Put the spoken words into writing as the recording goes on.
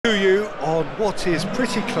on what is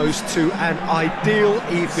pretty close to an ideal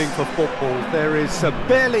evening for football. There is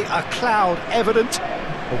barely a cloud evident.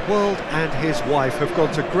 The world and his wife have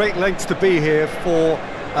gone to great lengths to be here for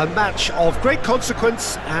a match of great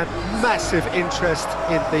consequence and massive interest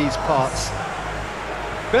in these parts.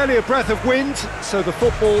 Barely a breath of wind, so the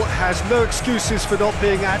football has no excuses for not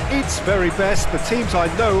being at its very best. The teams I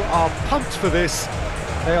know are pumped for this.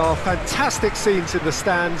 They are fantastic scenes in the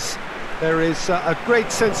stands. There is a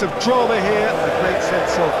great sense of drama here, a great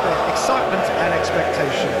sense of excitement and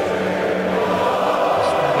expectation.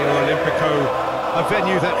 Stadio Olimpico, a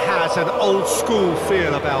venue that has an old-school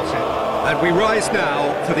feel about it. And we rise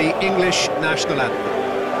now for the English national anthem.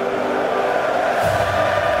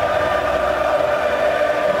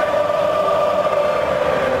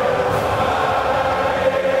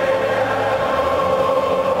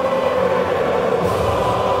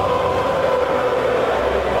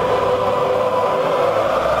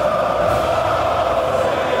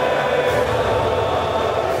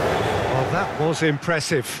 Was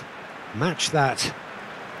impressive. Match that.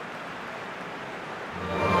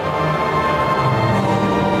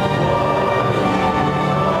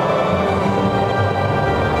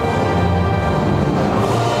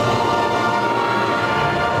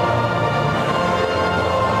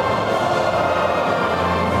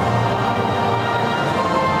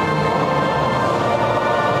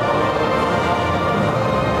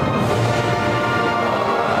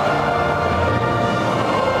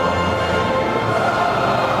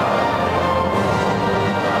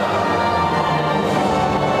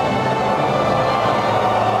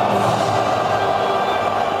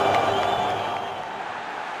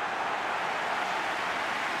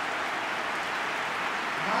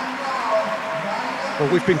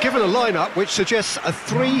 Well, we've been given a lineup which suggests a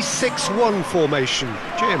 3-6-1 formation.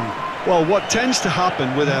 Jim? Well, what tends to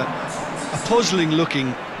happen with a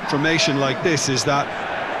puzzling-looking formation like this is that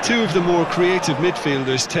two of the more creative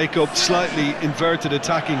midfielders take up slightly inverted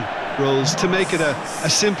attacking roles to make it a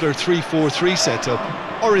simpler 3-4-3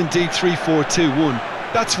 setup, or indeed 3-4-2-1.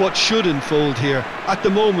 That's what should unfold here. At the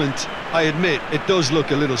moment, I admit, it does look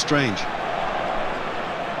a little strange.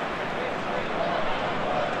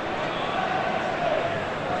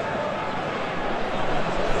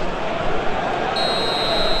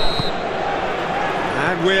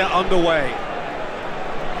 We're underway.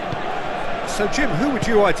 So, Jim, who would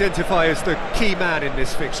you identify as the key man in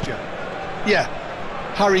this fixture? Yeah,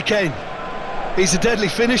 Harry Kane. He's a deadly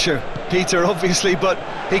finisher, Peter, obviously, but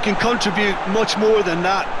he can contribute much more than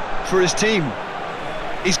that for his team.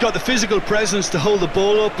 He's got the physical presence to hold the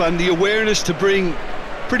ball up and the awareness to bring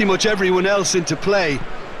pretty much everyone else into play.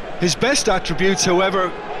 His best attributes,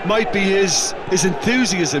 however, might be his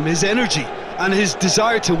enthusiasm, his energy, and his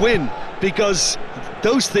desire to win, because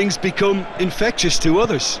those things become infectious to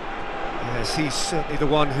others. Yes, he's certainly the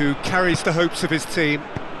one who carries the hopes of his team.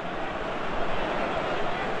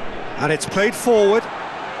 And it's played forward.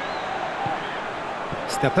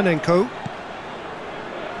 Stepanenko.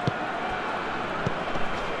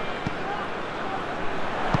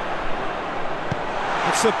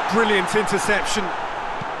 It's a brilliant interception.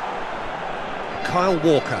 Kyle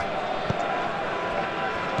Walker.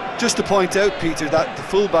 Just to point out, Peter, that the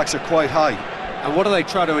fullbacks are quite high. And what do they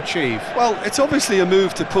try to achieve? Well, it's obviously a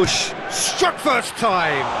move to push. Struck first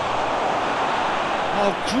time!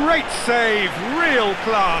 Oh, great save, real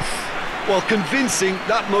class! Well, convincing,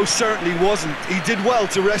 that most certainly wasn't. He did well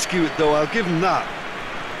to rescue it, though, I'll give him that.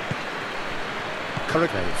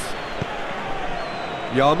 Karagev.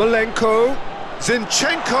 Yarmolenko.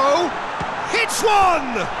 Zinchenko. Hits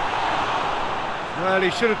one! Well, he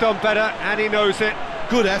should have done better, and he knows it.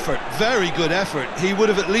 Good effort, very good effort. He would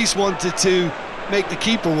have at least wanted to make the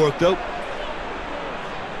keeper work, though.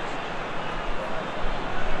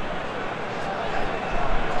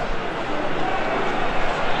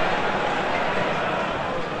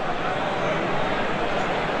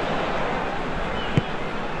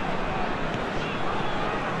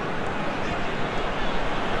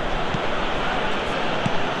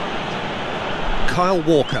 Kyle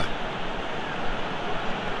Walker.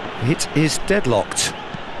 It is deadlocked.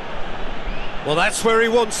 Well, that's where he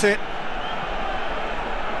wants it.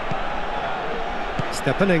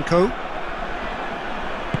 Stepanenko.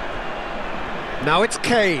 Now it's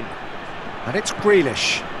Kane. And it's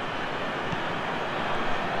Grealish.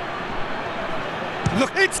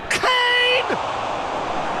 Look, it's Kane!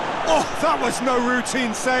 Oh, that was no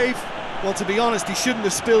routine save. Well, to be honest, he shouldn't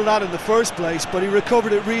have spilled that in the first place, but he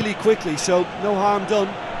recovered it really quickly, so no harm done.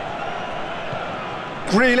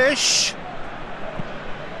 Grealish.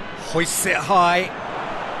 Hoists it high.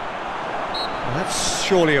 Well, that's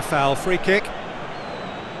surely a foul. Free kick.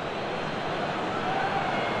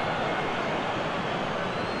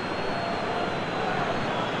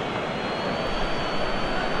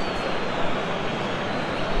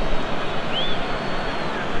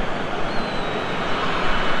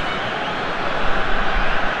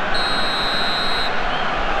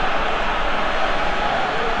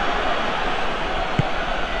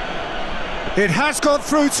 It has got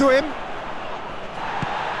through to him.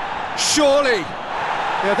 Surely.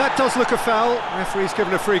 Yeah, that does look a foul. Referee's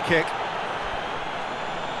given a free kick.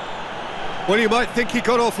 Well, you might think he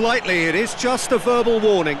got off lightly. It is just a verbal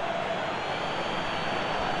warning.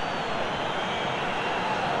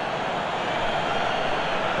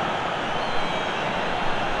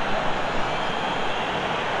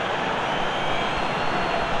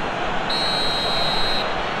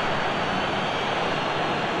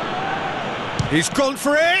 He's gone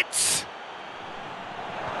for it!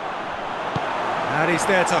 And he's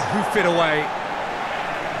there to hoof it away.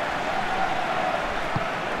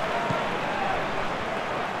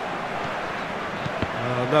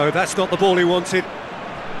 Oh no, that's not the ball he wanted.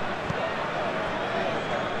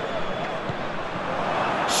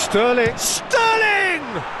 Sterling!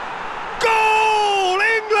 Sterling! Goal!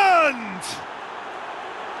 England!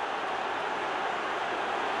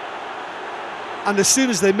 And as soon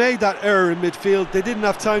as they made that error in midfield, they didn't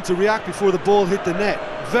have time to react before the ball hit the net.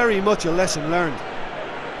 Very much a lesson learned.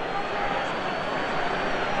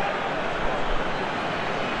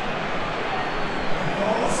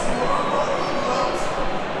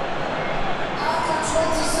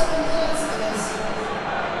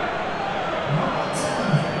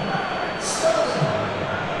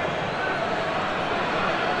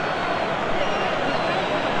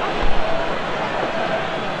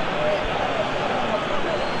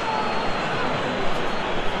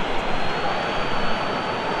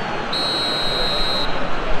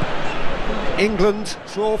 England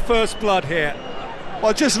draw first blood here.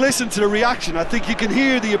 Well, just listen to the reaction. I think you can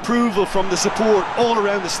hear the approval from the support all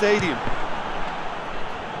around the stadium.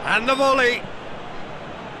 And the volley.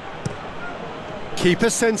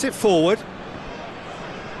 Keeper sends it forward.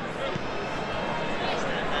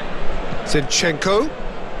 Zinchenko.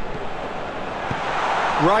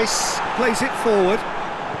 Rice plays it forward.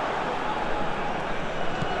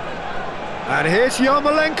 And here's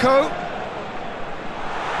Yarmolenko.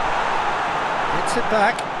 Hits it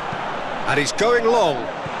back. And he's going long.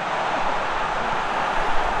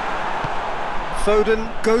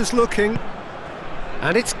 Foden goes looking.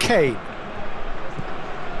 And it's Kane.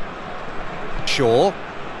 Shaw.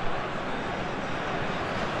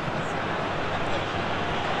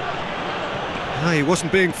 Ah, he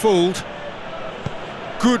wasn't being fooled.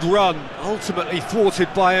 Good run, ultimately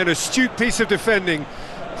thwarted by an astute piece of defending.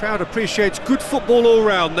 Crowd appreciates good football all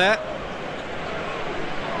round there.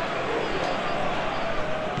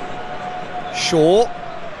 Shaw.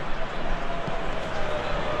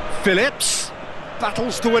 Phillips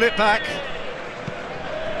battles to win it back.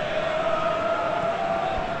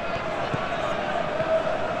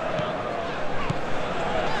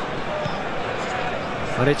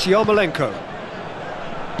 And it's Yarmolenko.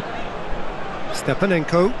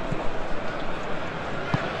 Stepanenko.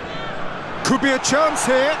 Could be a chance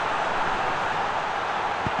here.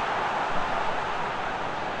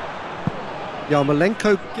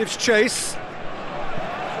 Yarmolenko gives chase.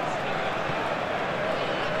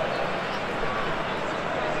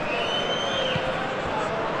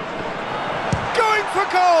 Going for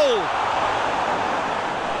goal!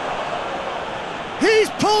 He's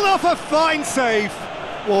pulled off a fine save.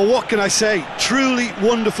 Well, what can I say? Truly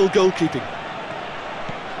wonderful goalkeeping.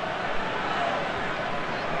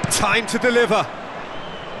 Time to deliver.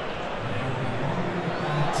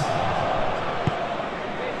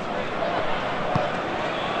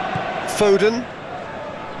 Foden.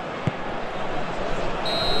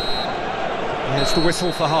 There's the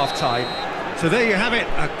whistle for half-time. So there you have it,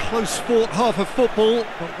 a close-fought half of football,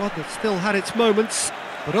 but one that still had its moments,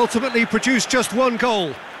 but ultimately produced just one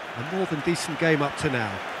goal. A more than decent game up to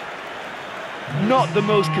now. Not the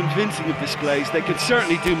most convincing of displays. They could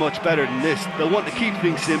certainly do much better than this. They'll want to keep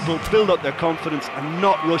things simple, build up their confidence and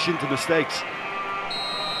not rush into mistakes.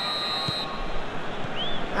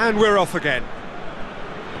 And we're off again.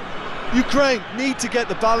 Ukraine need to get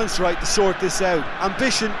the balance right to sort this out.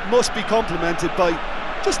 Ambition must be complemented by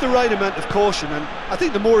just the right amount of caution, and I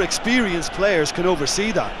think the more experienced players can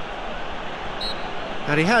oversee that.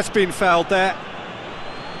 And he has been fouled there.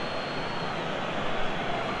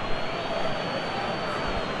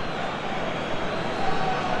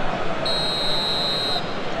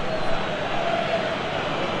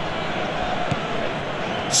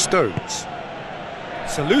 Stones.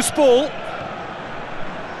 It's a loose ball.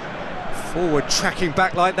 Forward tracking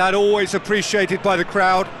back like that, always appreciated by the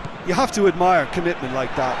crowd. You have to admire commitment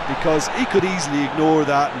like that, because he could easily ignore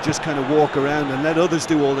that and just kind of walk around and let others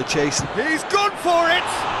do all the chasing. He's gone for it!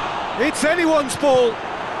 It's anyone's ball.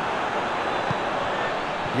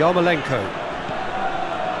 Yarmolenko.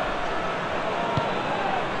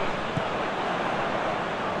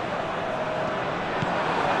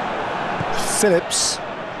 Phillips.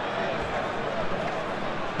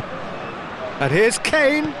 And here's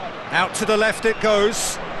Kane. Out to the left it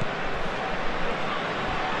goes.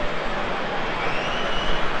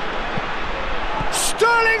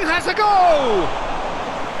 Sterling has a goal!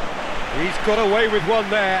 He's got away with one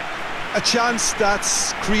there. A chance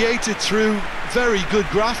that's created through very good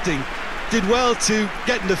grafting. Did well to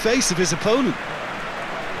get in the face of his opponent.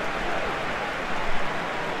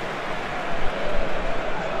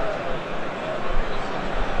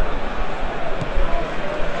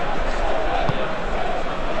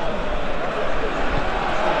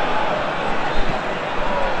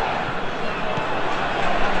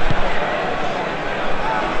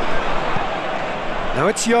 Now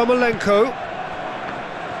it's Yarmolenko.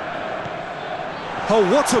 Oh,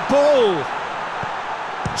 what a ball!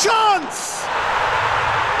 Chance!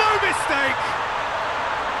 No mistake!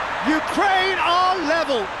 Ukraine are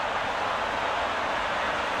level.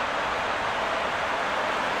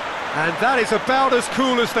 And that is about as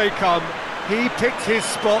cool as they come. He picked his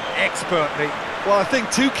spot expertly. Well, I think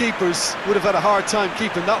two keepers would have had a hard time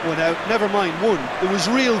keeping that one out, never mind one. There was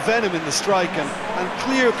real venom in the strike and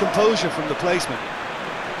clear composure from the placement.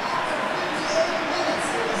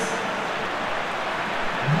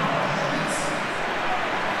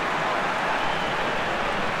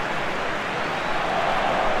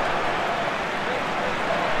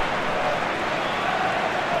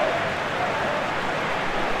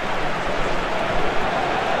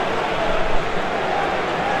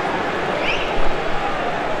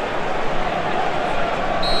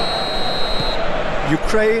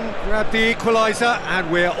 Ukraine grab the equaliser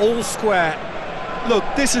and we're all square. Look,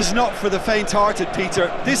 this is not for the faint-hearted,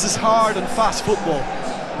 Peter. This is hard and fast football.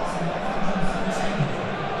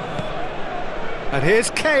 And here's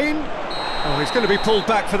Kane. Oh, he's going to be pulled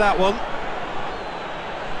back for that one.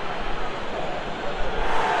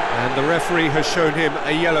 And the referee has shown him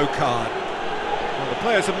a yellow card. Well, the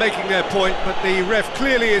players are making their point, but the ref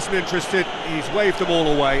clearly isn't interested. He's waved them all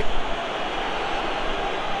away.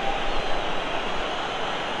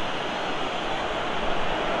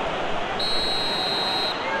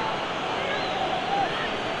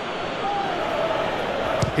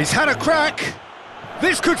 He's had a crack.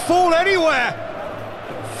 This could fall anywhere.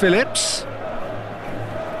 Phillips.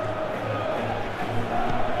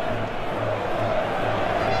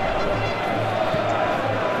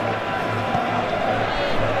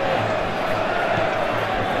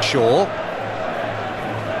 Shaw.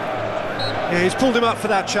 Yeah, he's pulled him up for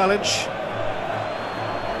that challenge.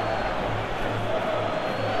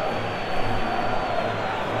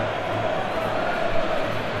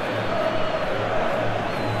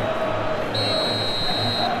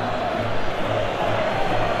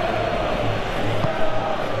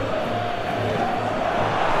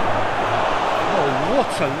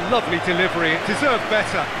 What a lovely delivery, it deserved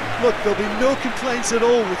better. Look, there'll be no complaints at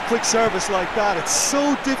all with quick service like that. It's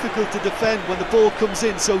so difficult to defend when the ball comes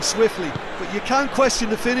in so swiftly. But you can't question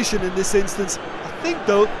the finishing in this instance. I think,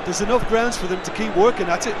 though, there's enough grounds for them to keep working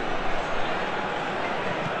at it.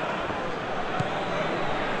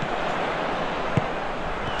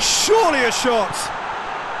 Surely a shot!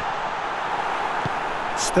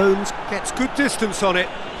 Stones gets good distance on it.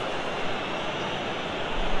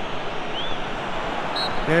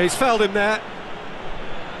 Yeah, he's fouled him there.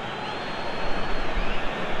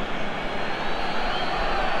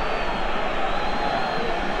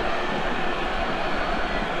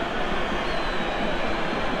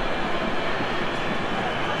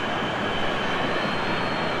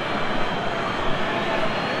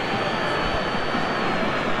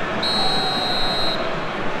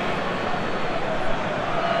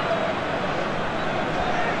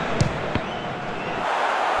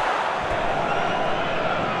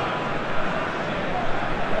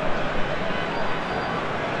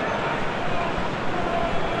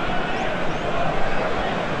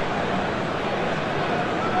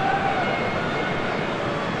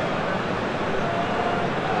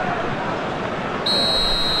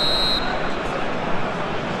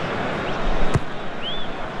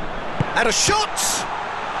 And a shot!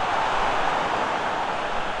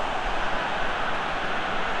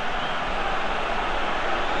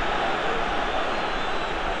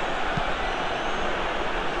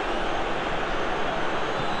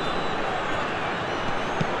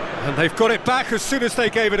 And they've got it back as soon as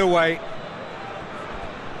they gave it away.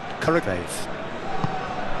 Karagave.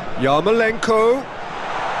 Yarmolenko.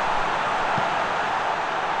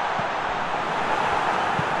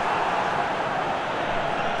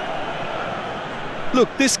 Look,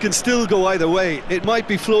 this can still go either way. It might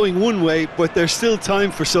be flowing one way, but there's still time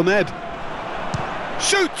for some ebb.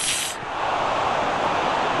 Shoots!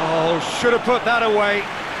 Oh, should have put that away.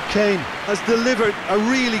 Kane has delivered a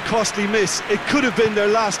really costly miss. It could have been their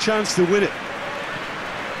last chance to win it.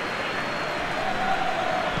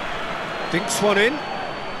 Dinks one in.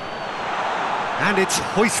 And it's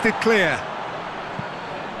hoisted clear.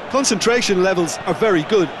 Concentration levels are very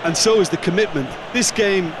good, and so is the commitment. This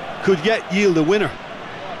game could yet yield a winner.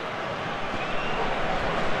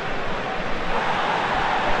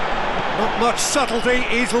 Not much subtlety,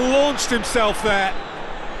 he's launched himself there.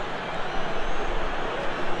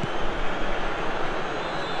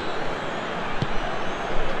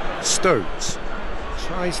 Stones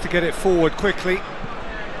tries to get it forward quickly.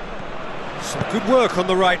 Some good work on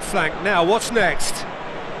the right flank. Now, what's next?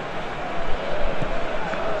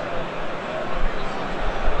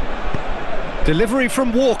 Delivery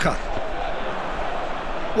from Walker.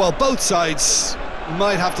 Well, both sides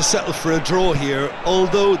might have to settle for a draw here,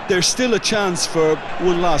 although there's still a chance for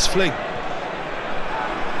one last fling.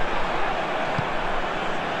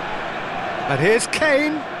 And here's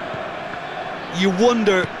Kane. You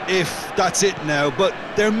wonder if that's it now, but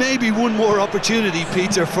there may be one more opportunity,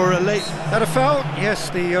 Peter, for a late... That a foul? Yes,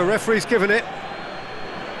 the referee's given it.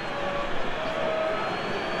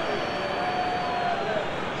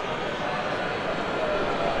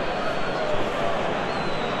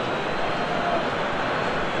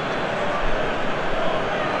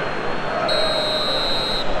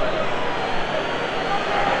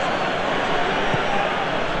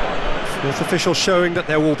 Fourth official showing that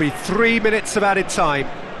there will be 3 minutes of added time.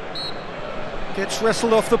 Gets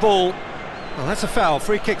wrestled off the ball. Well, that's a foul.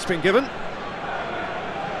 Free kick's been given.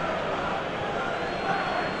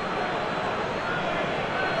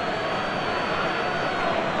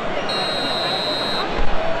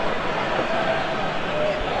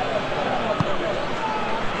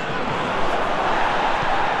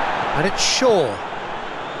 And it's Shaw.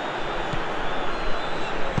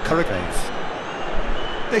 Corrigave.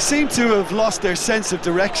 They seem to have lost their sense of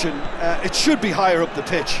direction. It should be higher up the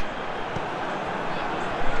pitch.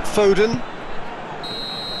 Foden.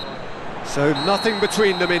 So nothing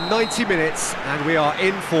between them in 90 minutes, and we are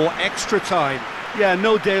in for extra time. Yeah,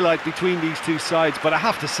 no daylight between these two sides, but I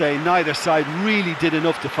have to say neither side really did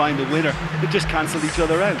enough to find a winner. They just cancelled each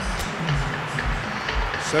other out.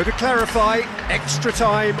 So to clarify, extra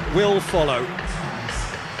time will follow.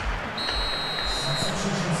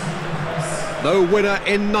 No winner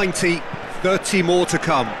in 90, 30 more to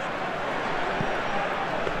come.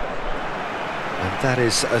 And that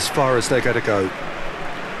is as far as they're going to go.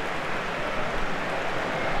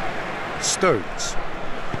 Stones.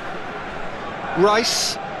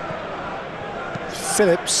 Rice.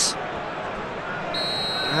 Phillips.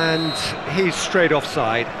 And he's straight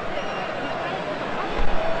offside.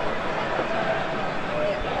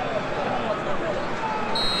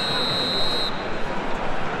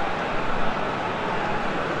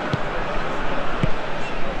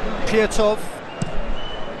 Pietov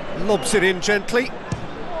lobs it in gently.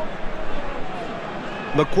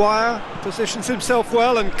 Maguire positions himself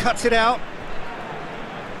well and cuts it out.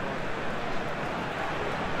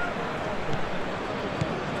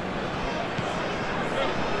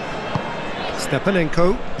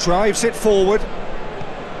 Stepanenko drives it forward.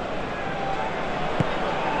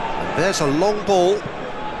 And there's a long ball.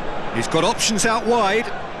 He's got options out wide.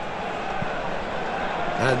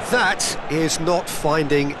 And that is not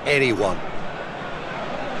finding anyone.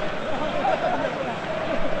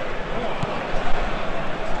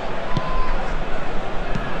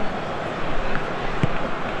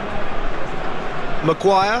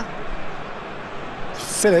 Maguire.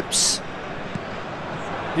 Phillips.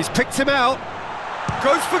 He's picked him out.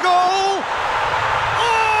 Goes for goal!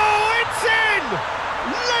 Oh, it's in!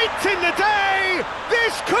 Late in the day!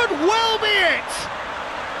 This could well be it!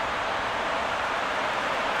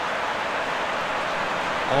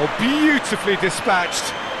 Oh, beautifully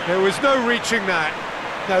dispatched. There was no reaching that.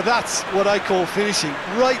 Now that's what I call finishing,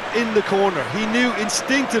 right in the corner. He knew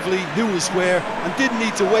instinctively who was where and didn't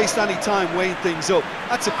need to waste any time weighing things up.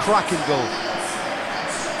 That's a cracking goal.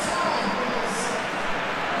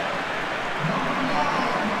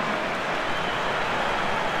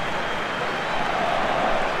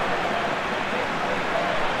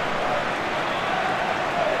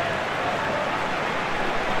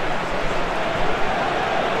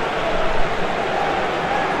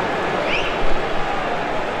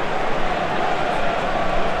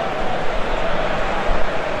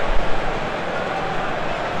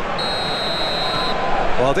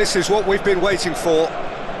 Well, this is what we've been waiting for.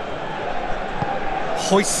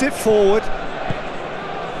 Hoists it forward.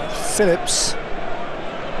 Phillips.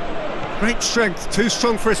 Great strength, too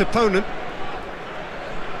strong for his opponent.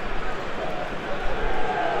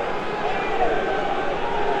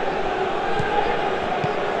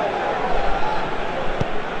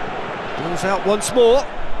 Comes out once more.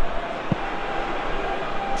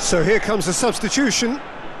 So here comes the substitution.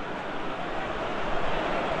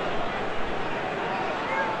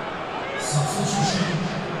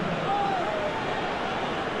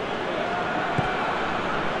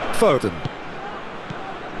 Foden.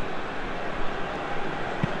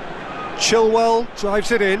 Chilwell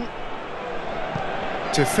drives it in.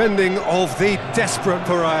 Defending of the desperate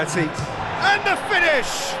variety. And the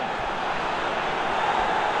finish!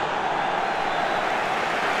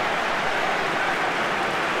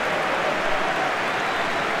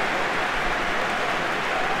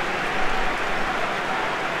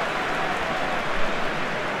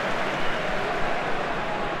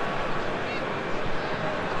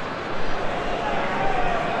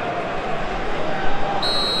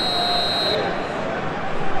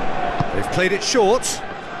 Played it short.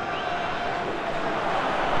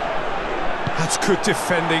 That's good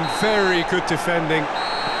defending, very good defending.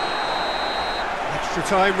 Extra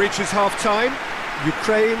time reaches half-time.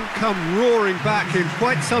 Ukraine come roaring back in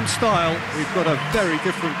quite some style. We've got a very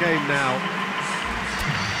different game now.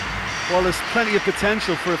 Well, there's plenty of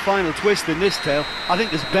potential for a final twist in this tale. I think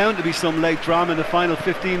there's bound to be some late drama in the final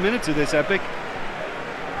 15 minutes of this epic.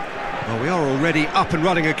 Well, we are already up and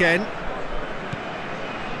running again.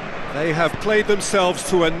 They have played themselves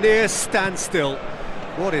to a near standstill.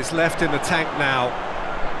 What is left in the tank now?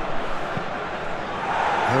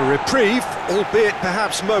 A reprieve, albeit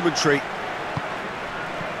perhaps momentary.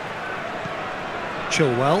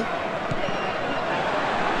 Chilwell.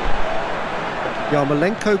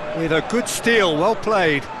 Yarmolenko with a good steal, well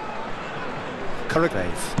played.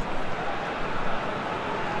 Karagev.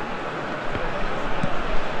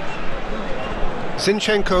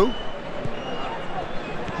 Zinchenko.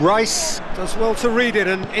 Rice does well to read it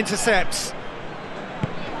and intercepts.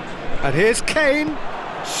 And here's Kane.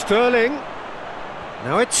 Sterling.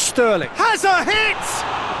 Now it's Sterling. Has a hit!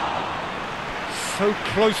 So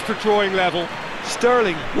close to drawing level.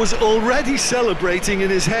 Sterling was already celebrating in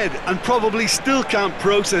his head and probably still can't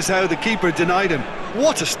process how the keeper denied him.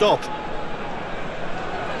 What a stop!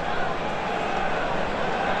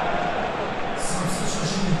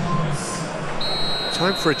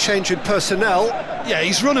 Time for a change in personnel. Yeah,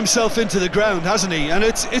 he's run himself into the ground, hasn't he? And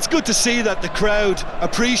it's good to see that the crowd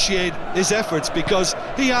appreciate his efforts, because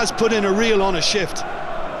he has put in a real honest shift.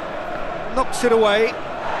 Knocks it away.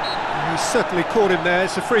 He certainly caught him there.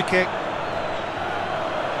 It's a free kick.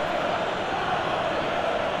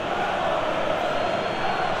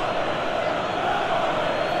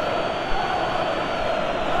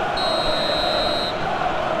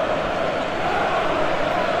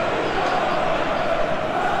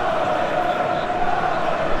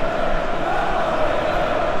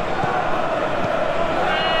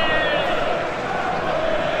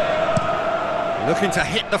 Looking to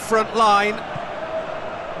hit the front line.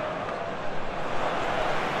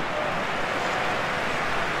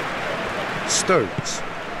 Stones.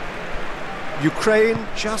 Ukraine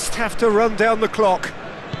just have to run down the clock.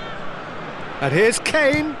 And here's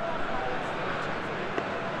Kane.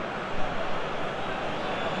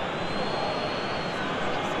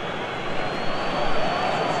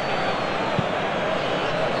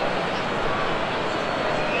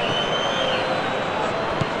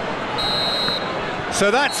 So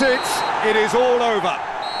that's it, it is all over.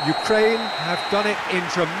 Ukraine have done it in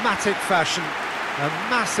dramatic fashion. A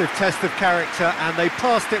massive test of character, and they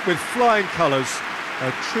passed it with flying colours.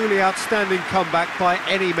 A truly outstanding comeback by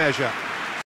any measure.